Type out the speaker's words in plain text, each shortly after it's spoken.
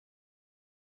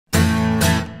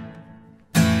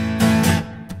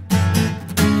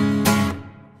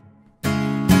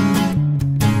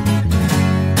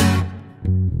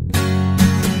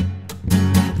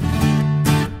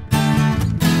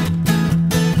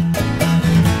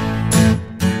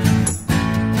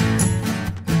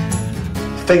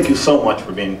Thank you so much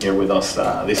for being here with us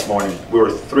this morning. We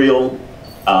were thrilled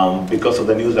because of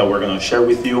the news that we're going to share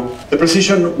with you. The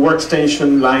Precision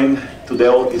Workstation line to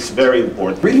Dell is very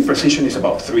important. Really, Precision is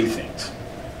about three things.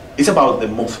 It's about the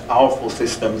most powerful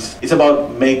systems. It's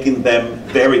about making them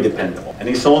very dependable. And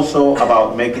it's also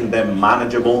about making them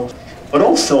manageable. But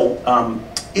also,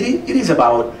 it is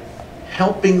about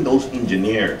helping those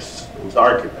engineers, those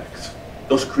architects,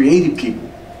 those creative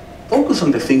people, focus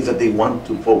on the things that they want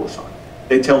to focus on.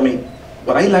 They tell me,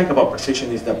 what I like about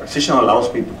Precision is that Precision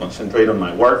allows me to concentrate on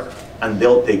my work, and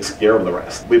Dell takes care of the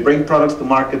rest. We bring products to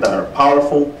market that are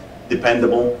powerful,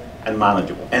 dependable, and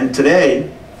manageable. And today,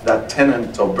 that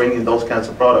tenet of bringing those kinds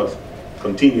of products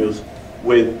continues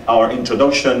with our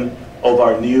introduction of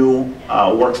our new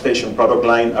workstation product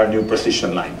line, our new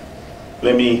Precision line.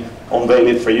 Let me unveil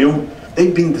it for you.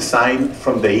 They've been designed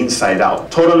from the inside out,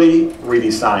 totally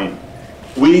redesigned.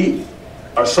 We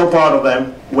are so proud of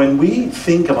them. When we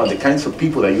think about the kinds of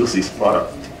people that use this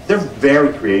product, they're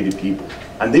very creative people,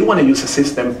 and they want to use a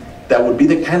system that would be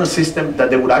the kind of system that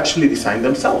they would actually design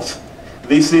themselves.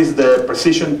 This is the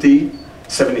Precision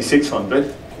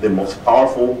T7600, the most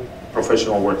powerful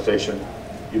professional workstation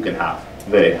you can have.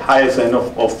 The highest end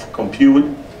of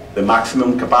compute, the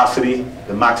maximum capacity,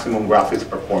 the maximum graphics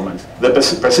performance. The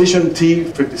Precision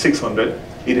T5600,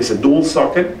 it is a dual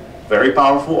socket, very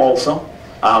powerful also.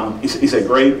 It's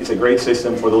a great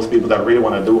system for those people that really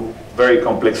want to do very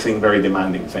complex things, very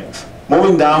demanding things.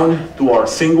 Moving down to our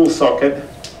single socket,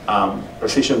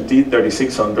 Precision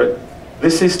T3600.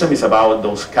 This system is about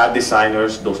those CAD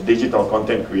designers, those digital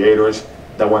content creators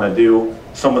that want to do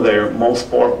some of their most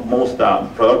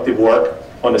productive work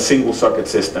on a single socket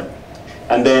system.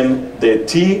 And then the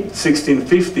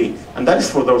T1650, and that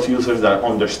is for those users that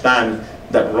understand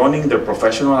that running their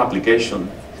professional application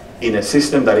in a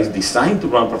system that is designed to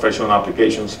run professional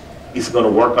applications is going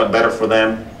to work out better for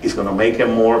them, it's going to make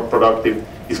them more productive,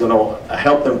 it's going to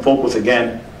help them focus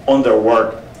again on their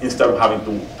work instead of having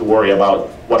to worry about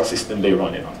what system they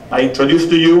run it on. I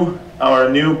introduced to you our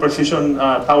new Precision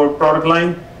Tower product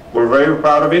line. We're very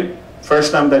proud of it.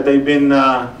 First time that they've been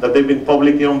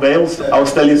publicly unveiled. I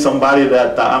was telling somebody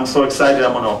that I'm so excited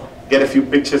I'm going to get a few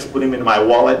pictures, put them in my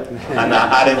wallet, and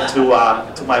add them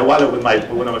to my wallet with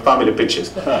one of my family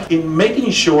pictures. In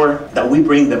making sure that we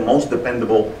bring the most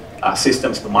dependable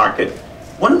systems to market,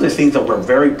 one of the things that we're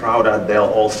very proud at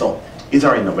Dell also is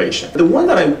our innovation. The one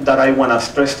that I want to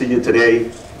stress to you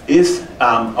today is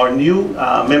our new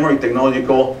memory technology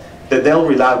called the Dell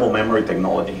Reliable Memory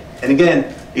Technology. And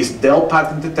again, it's Dell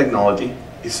patented technology.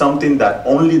 It's something that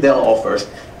only Dell offers.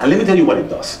 And let me tell you what it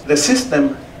does. The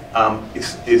system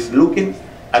is looking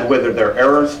at whether there are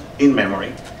errors in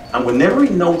memory. And whenever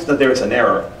it notes that there is an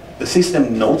error, the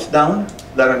system notes down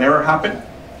that an error happened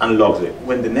and logs it.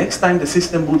 When the next time the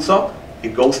system boots up,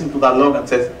 it goes into that log and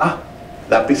says,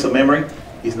 that piece of memory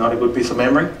is not a good piece of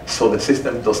memory, so the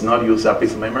system does not use that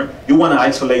piece of memory. You want to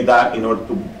isolate that in order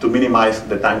to minimize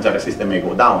the times that a system may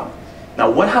go down. Now,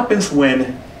 what happens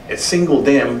when a single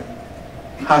DIMM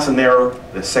has an error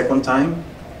the second time,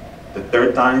 the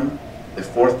third time, the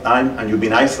fourth time, and you've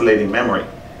been isolating memory?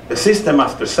 The system,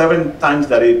 after 7 times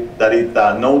that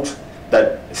it notes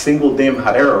that a single DIMM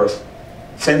had errors,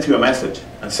 sends you a message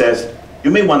and says,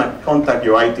 you may want to contact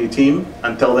your IT team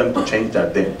and tell them to change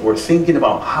that DIMM. We're thinking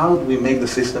about how do we make the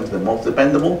systems the most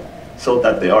dependable so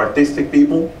that the artistic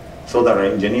people, so that our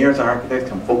engineers and architects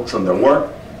can focus on their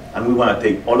work, and we want to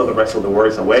take all of the rest of the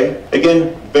worries away.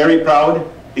 Again, very proud,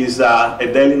 is a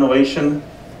Dell innovation,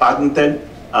 patented,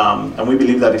 and we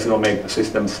believe that it's going to make the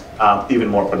systems even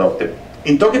more productive.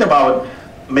 In talking about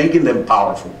making them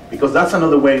powerful, because that's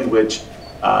another way in which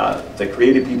the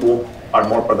creative people are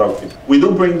more productive. We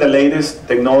do bring the latest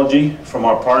technology from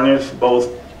our partners, both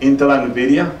Intel and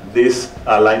NVIDIA. This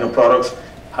line of products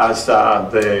has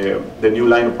the new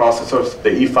line of processors,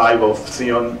 the E5 of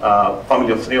Xeon,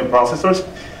 family of Xeon processors,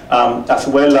 as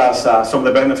well as some of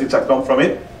the benefits that come from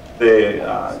it, the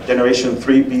Generation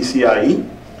 3 PCIe.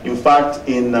 In fact,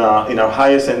 in our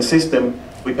highest end system,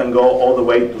 we can go all the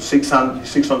way to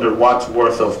 600 watts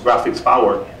worth of graphics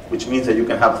power, which means that you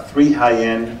can have 3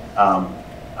 high-end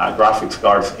graphics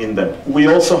cards in them. We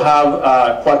also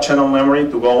have quad channel memory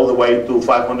to go all the way to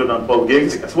 512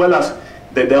 gigs, as well as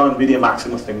the Dell NVIDIA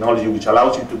Maximus technology, which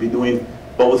allows you to be doing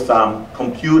both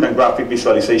compute and graphic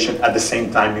visualization at the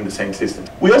same time in the same system.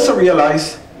 We also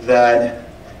realize that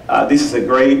this is a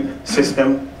great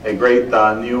system, a great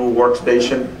new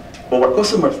workstation, but what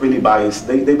customers really buy is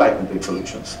they buy complete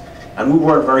solutions. And we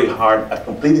work very hard at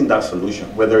completing that solution,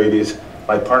 whether it is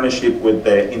by partnership with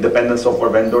the independent software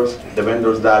vendors, the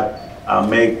vendors that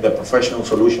make the professional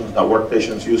solutions that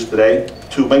workstations use today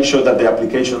to make sure that their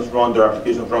applications run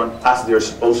as they're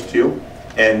supposed to.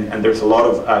 And there's a lot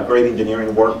of great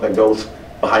engineering work that goes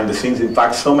behind the scenes. In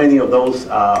fact, so many of those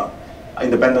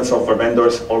independent software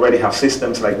vendors already have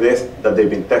systems like this that they've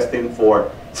been testing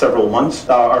for several months.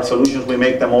 Our solutions, we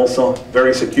make them also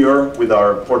very secure with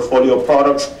our portfolio of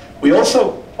products. We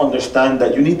also understand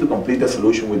that you need to complete the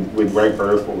solution with great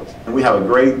peripherals. And we have a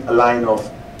great line of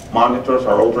monitors,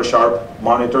 our ultra-sharp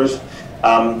monitors,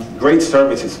 great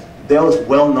services. Dell is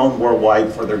well known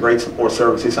worldwide for their great support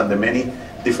services and the many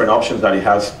different options that it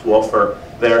has to offer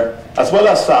there, as well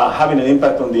as having an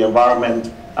impact on the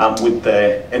environment with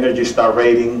the Energy Star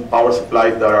rating, power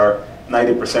supplies that are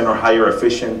 90% or higher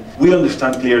efficient. We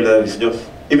understand clearly that it's just,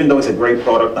 even though it's a great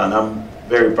product, and I'm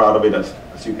very proud of it,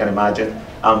 as you can imagine,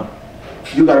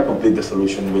 you got to complete the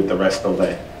solution with the rest of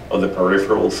the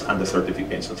peripherals and the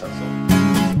certifications and so on.